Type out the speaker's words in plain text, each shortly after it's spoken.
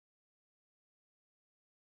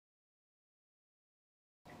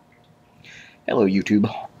Hello YouTube,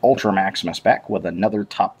 Ultra Maximus back with another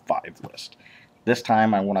top 5 list. This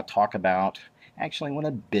time I want to talk about, actually I want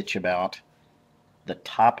to bitch about, the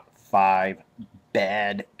top 5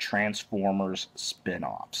 bad Transformers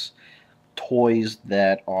spin-offs. Toys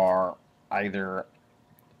that are either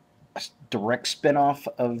a direct spin-off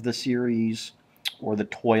of the series, or the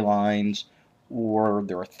toy lines, or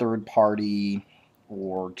they're a third party,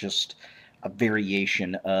 or just a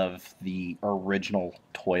variation of the original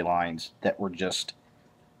toy lines that were just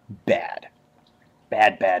bad.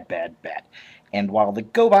 Bad, bad, bad, bad. And while the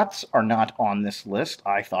GoBots are not on this list,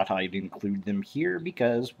 I thought I'd include them here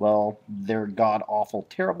because, well, they're god-awful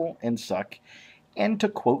terrible and suck. And to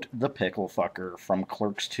quote the pickle fucker from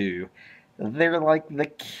Clerks 2, they're like the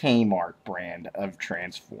Kmart brand of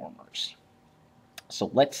Transformers. So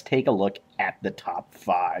let's take a look at the top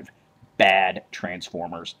 5 bad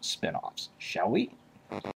Transformers spin-offs, shall we?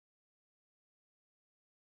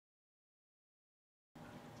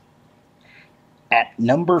 At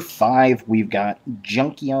number 5, we've got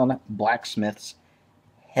Junkion Blacksmith's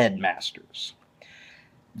Headmasters.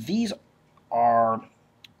 These are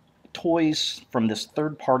toys from this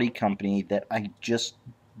third-party company that I just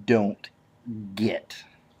don't get.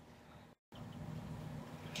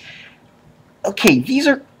 Okay, these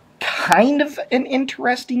are kind of an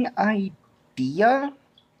interesting idea.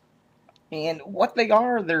 And what they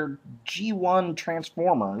are, they're G1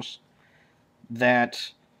 Transformers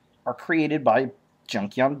that are created by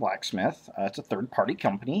Junkion Blacksmith. It's a third-party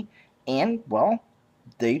company. And, well,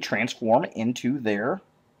 they transform into their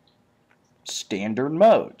standard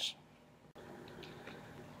modes.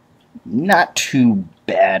 Not too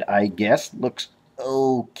bad, I guess. Looks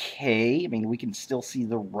okay. I mean, we can still see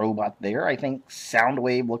the robot there. I think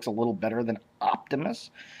Soundwave looks a little better than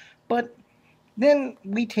Optimus. But then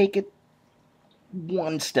we take it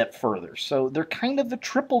one step further. So they're kind of a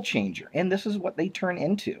triple changer, and this is what they turn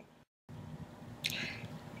into.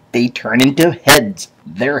 They turn into heads.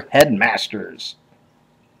 They're headmasters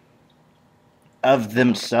of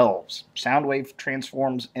themselves. Soundwave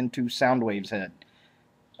transforms into Soundwave's head.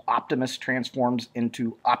 Optimus transforms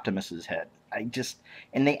into Optimus's head.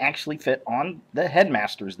 And they actually fit on the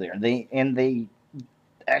headmasters there. They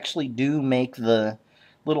actually do make the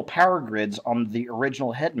little power grids on the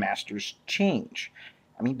original headmasters change.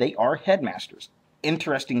 I mean, they are headmasters.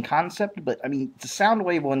 Interesting concept, but I mean, the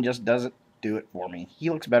Soundwave one just doesn't do it for me. He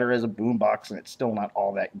looks better as a boombox, and it's still not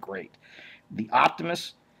all that great. The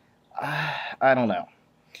Optimus, I don't know.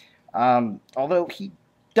 Although he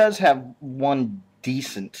does have one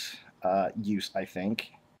decent use, I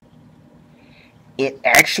think. It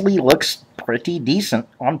actually looks pretty decent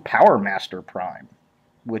on Power Master Prime,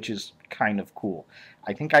 which is kind of cool.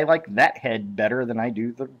 I think I like that head better than I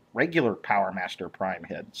do the regular Power Master Prime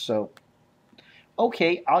head. So,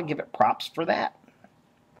 okay, I'll give it props for that.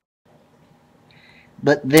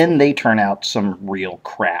 But then they turn out some real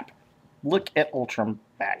crap. Look at Ultra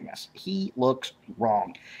Magnus. He looks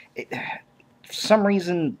wrong. For some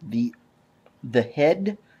reason, the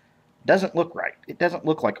head doesn't look right. It doesn't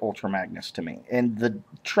look like Ultra Magnus to me. And the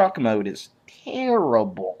truck mode is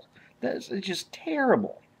terrible. It's just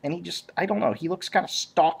terrible. And I don't know, he looks kind of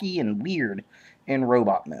stocky and weird in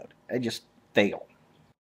robot mode. I just fail.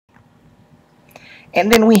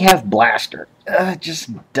 And then we have Blaster. Just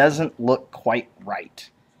doesn't look quite right.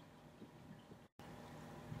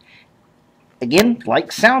 Again, like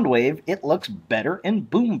Soundwave, it looks better in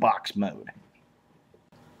boombox mode.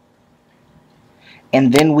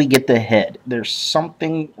 And then we get the head. There's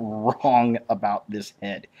something wrong about this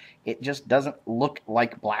head. It just doesn't look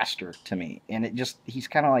like Blaster to me. And he's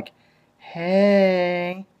kind of like,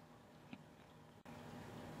 hey.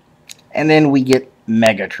 And then we get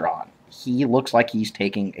Megatron. He looks like he's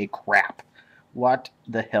taking a crap. What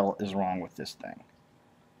the hell is wrong with this thing?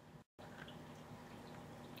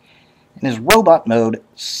 And his robot mode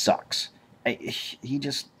sucks. I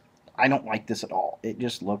don't like this at all. It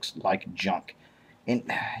just looks like junk. And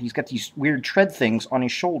he's got these weird tread things on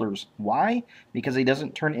his shoulders. Why? Because he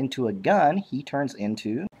doesn't turn into a gun. He turns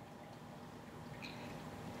into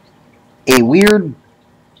a weird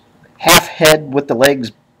half head with the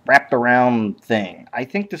legs wrapped around thing. I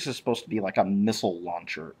think this is supposed to be like a missile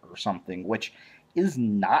launcher or something, which is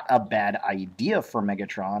not a bad idea for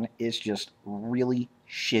Megatron. It's just really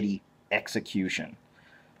shitty execution.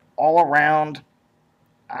 All around,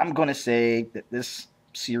 I'm going to say that this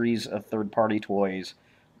series of third-party toys,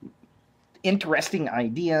 interesting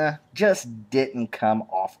idea, just didn't come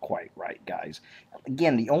off quite right, guys.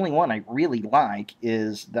 Again, the only one I really like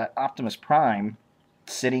is that Optimus Prime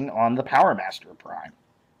sitting on the Power Master Prime.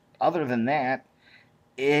 Other than that,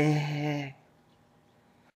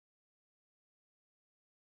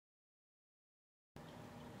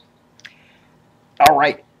 All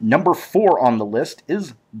right, number 4 on the list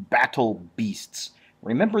is Battle Beasts.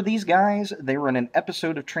 Remember these guys? They were in an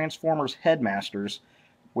episode of Transformers Headmasters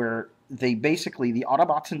where the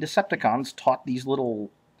Autobots and Decepticons taught these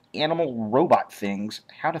little animal robot things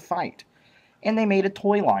how to fight. And they made a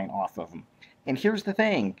toy line off of them. And here's the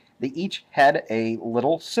thing, they each had a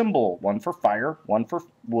little symbol, one for fire, one for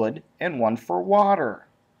wood, and one for water.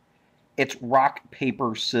 It's rock,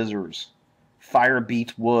 paper, scissors. Fire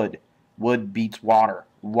beats wood. Wood beats water.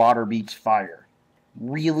 Water beats fire.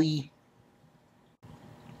 Really?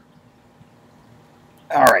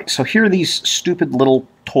 Alright, so here are these stupid little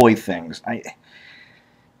toy things. I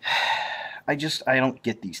don't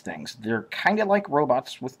get these things. They're kind of like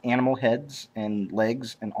robots with animal heads and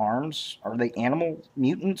legs and arms. Are they animal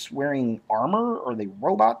mutants wearing armor? Are they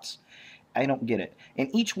robots? I don't get it.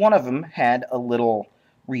 And each one of them had a little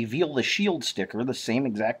reveal the shield sticker, the same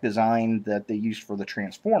exact design that they used for the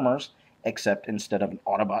Transformers, except instead of an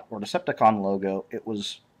Autobot or Decepticon logo, it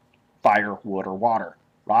was fire, wood, or water.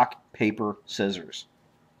 Rock, paper, scissors.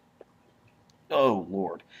 Oh,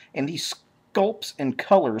 Lord. And these sculpts and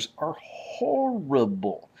colors are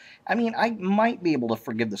horrible. I mean, I might be able to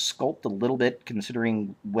forgive the sculpt a little bit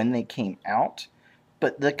considering when they came out,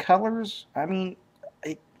 but the colors, I mean,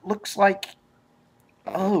 it looks like,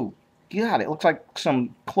 oh, God, it looks like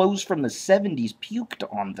some clothes from the 70s puked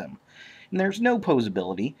on them. And there's no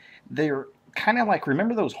posability. They're kind of like,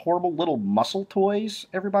 remember those horrible little muscle toys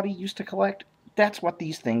everybody used to collect? That's what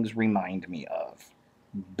these things remind me of.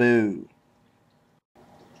 Boo.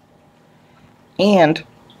 And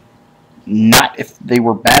not if they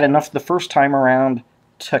were bad enough the first time around,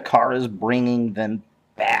 Takara's bringing them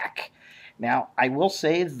back. Now, I will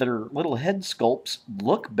say their little head sculpts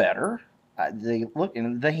look better. They look,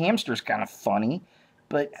 and the hamster's kind of funny,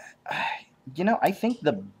 but I think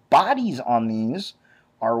the bodies on these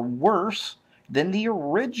are worse than the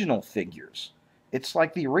original figures. It's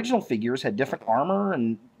like the original figures had different armor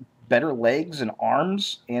and better legs and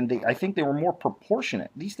arms, and I think they were more proportionate.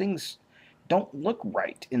 These things don't look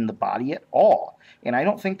right in the body at all, and I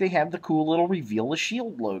don't think they have the cool little reveal the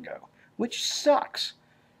shield logo, which sucks.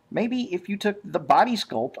 Maybe if you took the body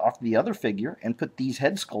sculpt off the other figure and put these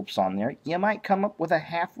head sculpts on there, you might come up with a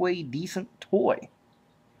halfway decent toy.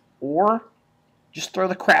 Or just throw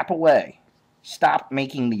the crap away. Stop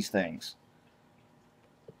making these things.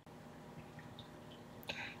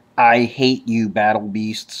 I hate you, Battle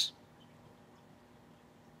Beasts.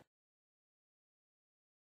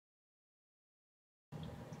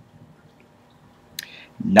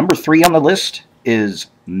 Number 3 on the list is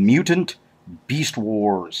Mutant Beast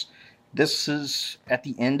Wars. This is at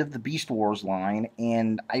the end of the Beast Wars line,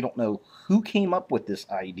 and I don't know who came up with this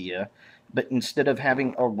idea, but instead of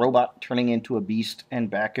having a robot turning into a beast and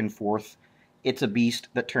back and forth, it's a beast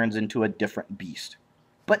that turns into a different beast.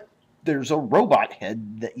 But there's a robot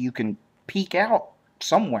head that you can peek out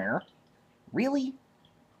somewhere. Really?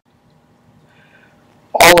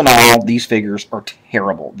 All in all, these figures are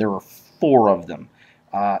terrible. There are 4 of them.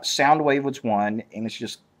 Soundwave was one, and it's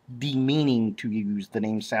just demeaning to use the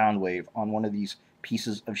name Soundwave on one of these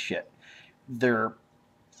pieces of shit. Their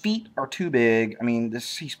feet are too big. I mean,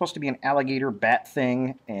 he's supposed to be an alligator bat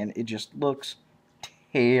thing, and it just looks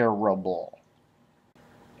terrible.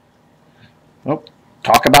 Oh,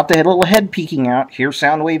 talk about the little head peeking out. Here's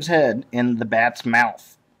Soundwave's head in the bat's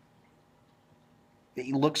mouth. It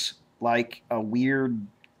looks like a weird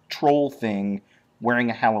troll thing wearing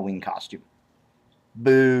a Halloween costume.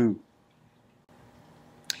 Boo.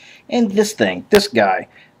 And this guy,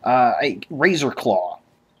 Razor Claw.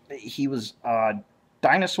 He was a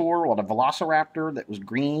dinosaur, a velociraptor that was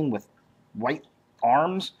green with white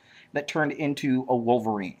arms that turned into a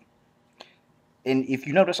Wolverine. And if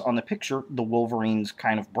you notice on the picture, the Wolverine's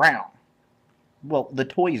kind of brown. Well, the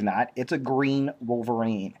toy's not. It's a green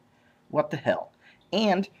Wolverine. What the hell?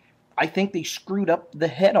 And I think they screwed up the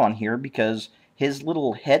head on here because his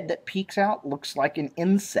little head that peeks out looks like an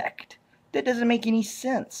insect. That doesn't make any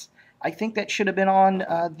sense. I think that should have been on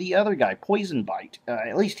the other guy, Poison Bite.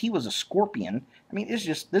 At least he was a scorpion. I mean, it's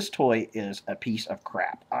just, this toy is a piece of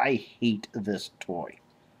crap. I hate this toy.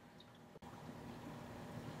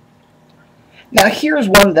 Now, here's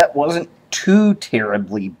one that wasn't too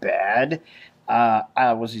terribly bad.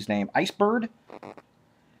 What's his name? Icebird?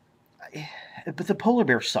 But the polar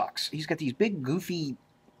bear sucks. He's got these big, goofy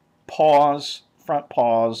paws, front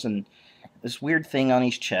paws, and this weird thing on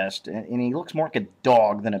his chest, and he looks more like a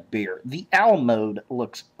dog than a bear. The owl mode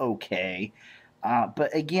looks okay, but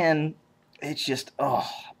again, it's just,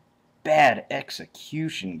 bad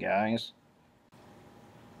execution, guys.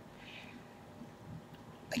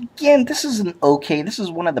 Again, this is an okay. This is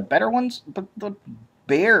one of the better ones, but the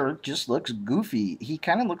bear just looks goofy. He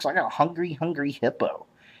kind of looks like a hungry hippo.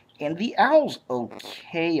 And the owl's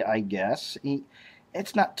okay, I guess.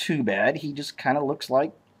 It's not too bad. He just kind of looks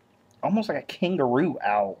like almost like a kangaroo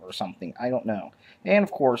owl or something. I don't know. And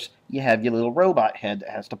of course, you have your little robot head that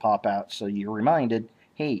has to pop out, so you're reminded,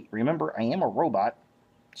 hey, remember, I am a robot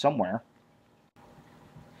somewhere.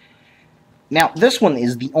 Now, this one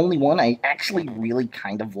is the only one I actually really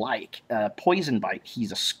kind of like. Poison Bite.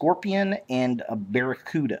 He's a scorpion and a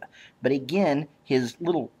barracuda. But again, his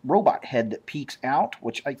little robot head that peeks out,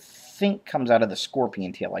 which I think comes out of the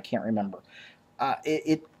scorpion tail. I can't remember.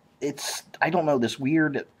 It's I don't know, this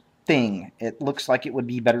weird thing. It looks like it would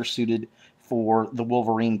be better suited for the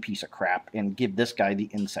Wolverine piece of crap and give this guy the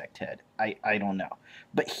insect head. I don't know.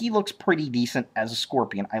 But he looks pretty decent as a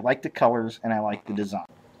scorpion. I like the colors and I like the design.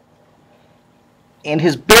 And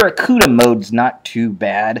his Barracuda mode's not too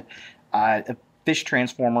bad. Fish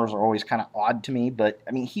transformers are always kind of odd to me, but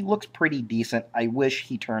I mean, he looks pretty decent. I wish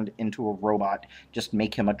he turned into a robot, just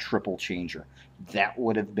make him a triple changer. That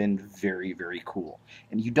would have been very cool.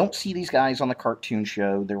 And you don't see these guys on the cartoon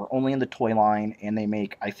show. They were only in the toy line, and they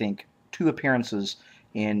make, I think, 2 appearances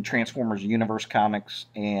in Transformers Universe comics,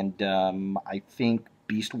 and I think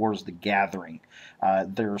Beast Wars The Gathering.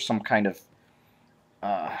 There's some kind of,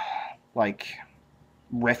 like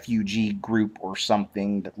refugee group or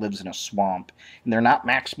something that lives in a swamp. And they're not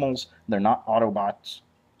Maximals, they're not Autobots,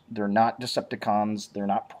 they're not Decepticons, they're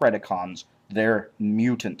not Predacons, they're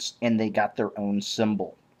mutants, and they got their own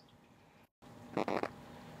symbol.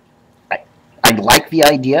 I like the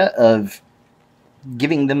idea of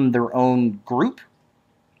giving them their own group,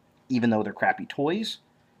 even though they're crappy toys,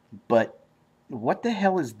 but what the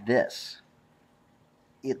hell is this?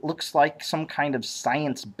 It looks like some kind of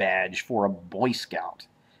science badge for a Boy Scout.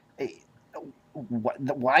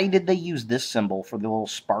 Why did they use this symbol for the little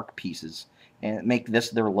spark pieces and make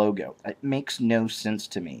this their logo? It makes no sense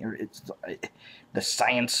to me. It's the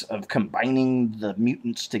science of combining the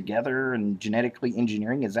mutants together and genetically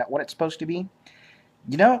engineering. Is that what it's supposed to be?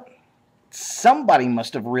 You know, somebody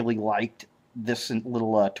must have really liked this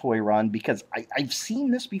little toy run, because I've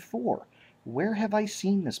seen this before. Where have I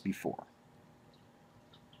seen this before?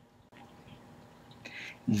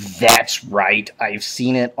 That's right. I've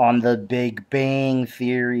seen it on The Big Bang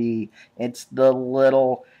Theory. It's the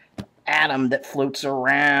little atom that floats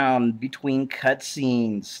around between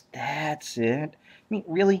cutscenes. That's it. I mean,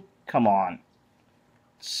 really? Come on.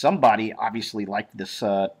 Somebody obviously liked this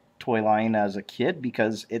toy line as a kid,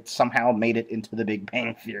 because it somehow made it into The Big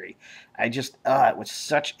Bang Theory. It was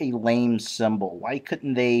such a lame symbol. Why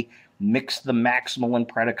couldn't they mix the Maximal and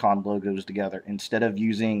Predacon logos together instead of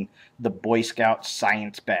using the Boy Scout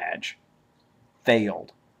science badge?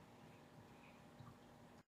 Failed.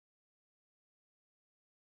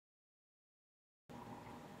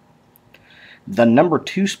 The number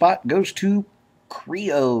 2 spot goes to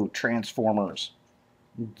kre-o Transformers.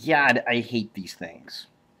 God, I hate these things.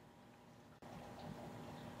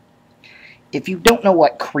 If you don't know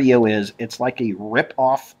what kre-o is, it's like a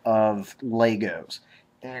rip-off of Legos.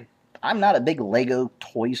 And I'm not a big Lego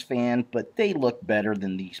toys fan, but they look better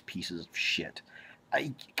than these pieces of shit.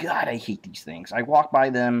 God, I hate these things. I walk by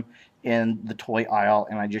them in the toy aisle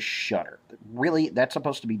and I just shudder. Really? That's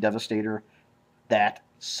supposed to be Devastator? That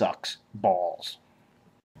sucks balls.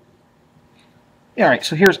 Alright,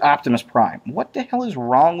 so here's Optimus Prime. What the hell is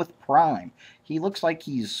wrong with Prime? He looks like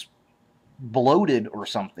he's bloated or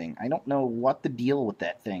something. I don't know what the deal with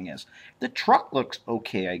that thing is. The truck looks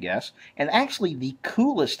okay, I guess. And actually, the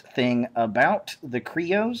coolest thing about the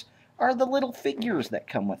kre-os are the little figures that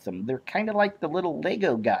come with them. They're kind of like the little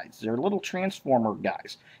Lego guys. They're little Transformer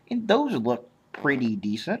guys. And those look pretty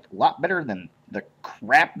decent. A lot better than the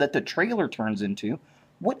crap that the trailer turns into.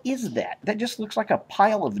 What is that? That just looks like a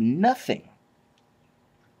pile of nothing.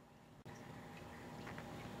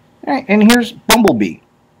 Alright, and here's Bumblebee.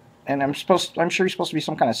 And I'm sure he's supposed to be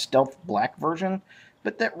some kind of stealth black version,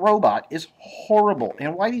 but that robot is horrible.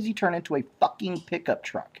 And why does he turn into a fucking pickup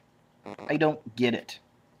truck? I don't get it.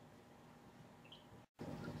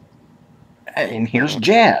 And here's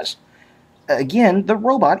Jazz. Again, the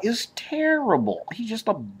robot is terrible. He's just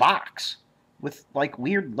a box with like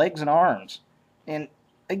weird legs and arms. And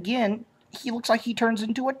again, he looks like he turns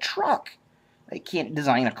into a truck. They can't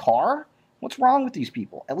design a car. What's wrong with these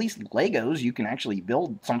people? At least Legos, you can actually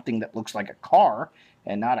build something that looks like a car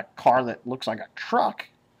and not a car that looks like a truck.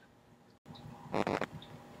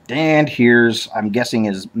 And here's, I'm guessing,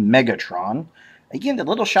 is Megatron. Again, the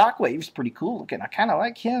little Shockwave's pretty cool looking. I kind of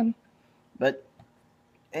like him. But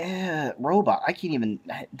robot. I can't even.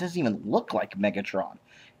 It doesn't even look like Megatron.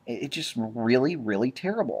 It's just really, really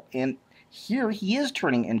terrible. And here he is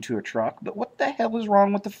turning into a truck, but what the hell is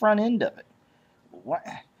wrong with the front end of it? What?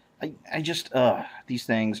 I just, these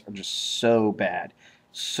things are just so bad.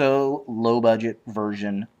 So low budget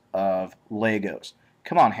version of Legos.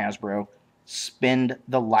 Come on, Hasbro. Spend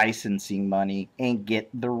the licensing money and get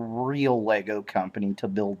the real Lego company to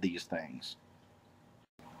build these things.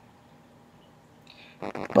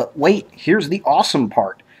 But wait, here's the awesome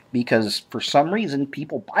part. Because for some reason,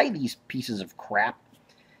 people buy these pieces of crap.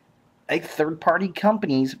 A third party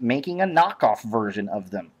company's making a knockoff version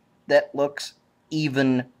of them that looks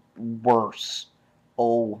even worse.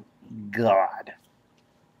 Oh, God.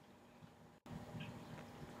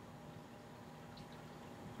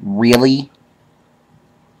 Really?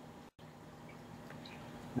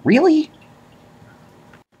 Really?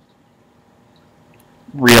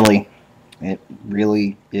 Really? It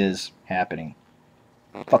really is happening.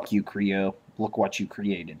 Fuck you, kre-o. Look what you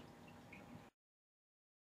created.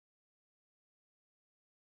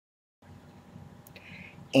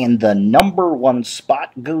 And the number one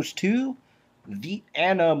spot goes to the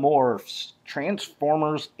Animorphs.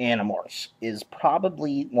 Transformers Animorphs is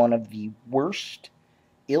probably one of the worst,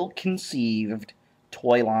 ill-conceived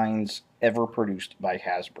toy lines ever produced by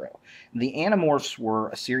Hasbro. The Animorphs were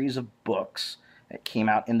a series of books that came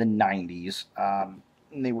out in the 90s.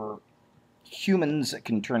 They were humans that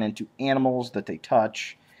can turn into animals that they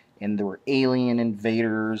touch, and there were alien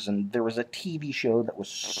invaders, and there was a TV show that was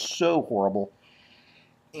so horrible.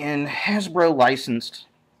 And Hasbro licensed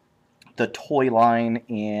the toy line,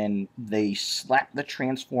 and they slapped the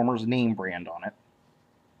Transformers name brand on it.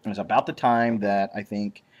 It was about the time that I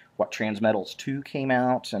think Transmetals 2 came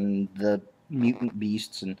out, and the Mutant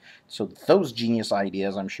Beasts, and so those genius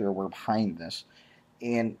ideas, I'm sure, were behind this.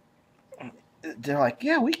 And they're like,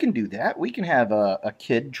 yeah, we can do that. We can have a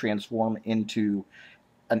kid transform into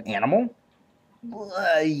an animal.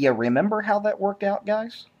 You remember how that worked out,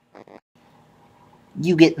 guys?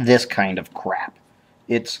 You get this kind of crap.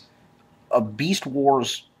 It's a Beast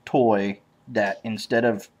Wars toy that instead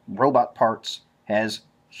of robot parts has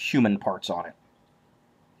human parts on it.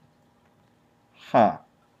 Huh.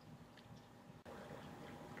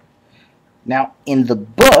 Now, in the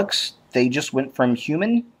books, they just went from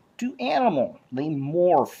human to animal. They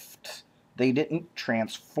morphed. They didn't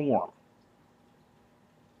transform.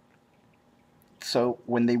 So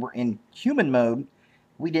when they were in human mode,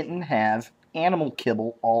 we didn't have animal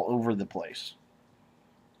kibble all over the place.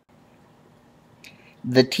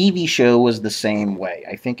 The TV show was the same way.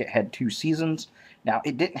 I think it had 2 seasons. Now,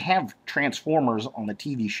 it didn't have Transformers on the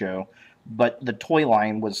TV show, but the toy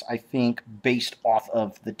line was, I think, based off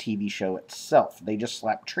of the TV show itself. They just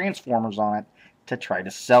slapped Transformers on it to try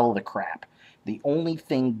to sell the crap. The only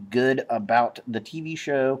thing good about the TV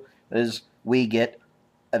show is we get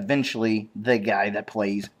eventually the guy that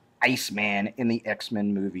plays Iceman in the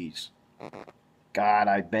X-Men movies. God,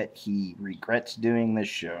 I bet he regrets doing this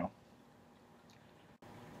show.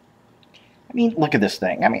 I mean, look at this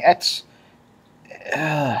thing. I mean,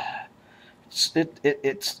 uh,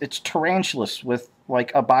 it's tarantulas with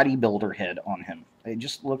like a bodybuilder head on him. It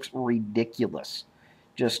just looks ridiculous.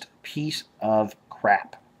 Just piece of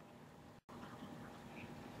crap.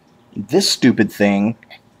 This stupid thing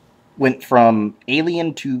went from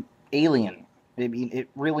alien to alien. I mean, it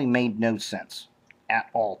really made no sense at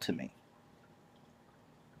all to me.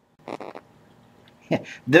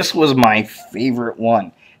 This was my favorite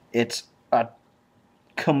one. It's a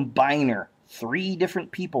combiner. 3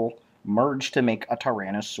 different people merged to make a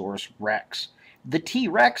Tyrannosaurus Rex. The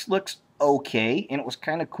T-Rex looks okay, and it was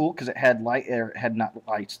kind of cool because it had had not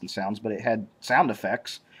lights and sounds, but it had sound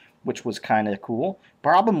effects, which was kind of cool.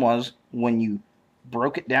 Problem was when you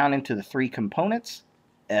broke it down into the 3 components,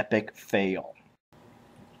 epic fail.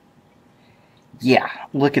 Yeah,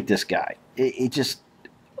 look at this guy. It just,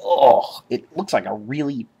 oh, it looks like a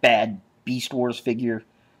really bad Beast Wars figure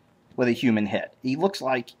with a human head. He looks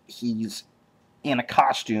like he's in a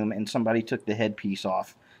costume and somebody took the headpiece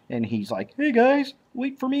off and he's like, hey guys,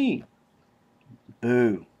 wait for me.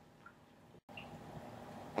 Boo.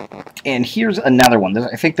 And here's another one.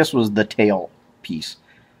 I think this was the tail piece.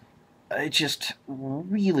 It just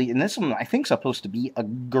really, and this one I think supposed to be a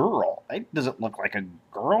girl. It doesn't look like a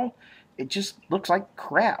girl. It just looks like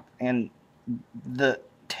crap. And the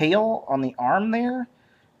tail on the arm there,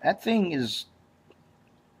 that thing is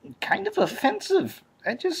kind of offensive.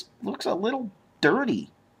 That just looks a little dirty.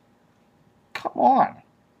 Come on.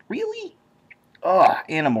 Really? Ugh,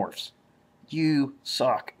 Animorphs. You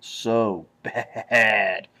suck so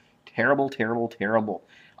bad. Terrible, terrible, terrible.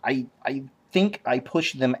 I think I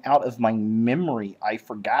pushed them out of my memory. I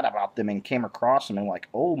forgot about them and came across them and like,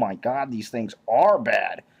 oh my god, these things are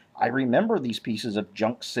bad. I remember these pieces of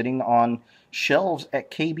junk sitting on shelves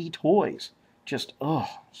at KB Toys. Just, oh,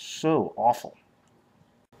 so awful.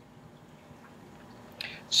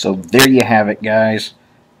 So there you have it, guys.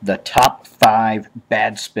 The top 5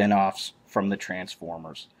 bad spin-offs from the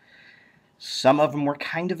Transformers. Some of them were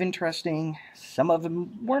kind of interesting. Some of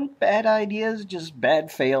them weren't bad ideas, just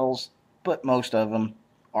bad fails. But most of them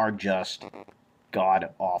are just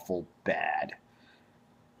god-awful bad.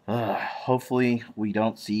 Hopefully we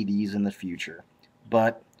don't see these in the future.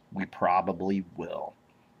 But we probably will.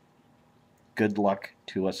 Good luck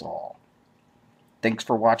to us all. Thanks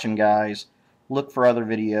for watching, guys. Look for other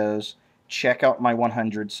videos. Check out my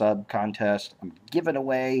 100 sub contest. I'm giving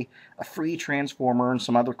away a free Transformer and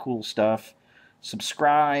some other cool stuff.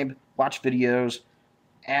 Subscribe, watch videos,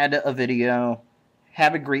 add a video.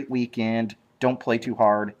 Have a great weekend. Don't play too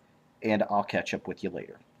hard, and I'll catch up with you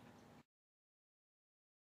later.